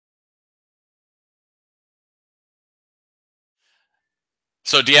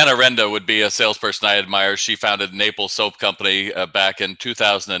So Deanna Renda would be a salesperson I admire. She founded Naples Soap Company back in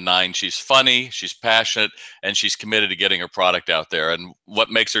 2009. She's funny, she's passionate, and she's committed to getting her product out there. And what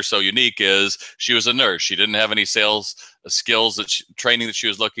makes her so unique is she was a nurse. She didn't have any sales skills training that she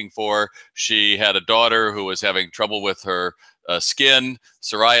was looking for. She had a daughter who was having trouble with her skin,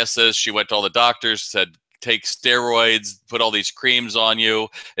 psoriasis. She went to all the doctors, said, take steroids, put all these creams on you.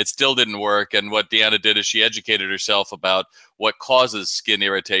 It still didn't work. And what Deanna did is she educated herself about what causes skin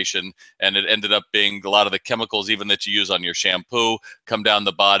irritation. And it ended up being a lot of the chemicals, even that you use on your shampoo, come down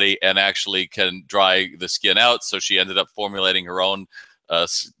the body and actually can dry the skin out. So she ended up formulating her own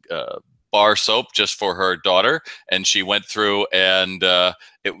bar soap just for her daughter. And she went through and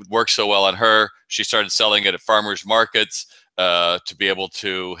it worked so well on her. She started selling it at farmers markets. To be able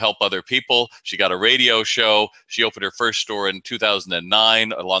to help other people. She got a radio show. She opened her first store in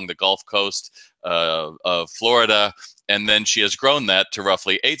 2009 along the Gulf Coast of Florida. And then she has grown that to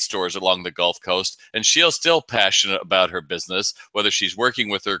roughly 8 stores along the Gulf Coast. And she's still passionate about her business, whether she's working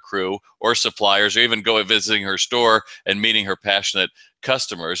with her crew or suppliers, or even going visiting her store and meeting her passionate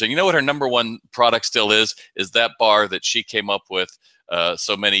customers. And you know what her number one product still is that bar that she came up with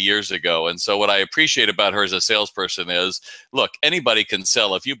so many years ago. And so what I appreciate about her as a salesperson is, look, anybody can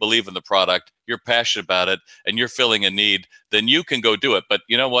sell. If you believe in the product, you're passionate about it, and you're filling a need, then you can go do it. But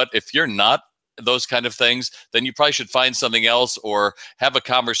you know what? If you're not those kind of things, then you probably should find something else or have a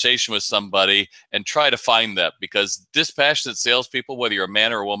conversation with somebody and try to find that, because dispassionate salespeople, whether you're a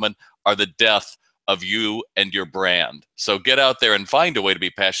man or a woman, are the death of you and your brand. So get out there and find a way to be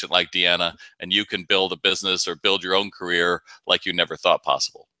passionate like Deanna, and you can build a business or build your own career like you never thought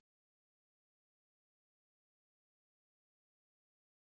possible.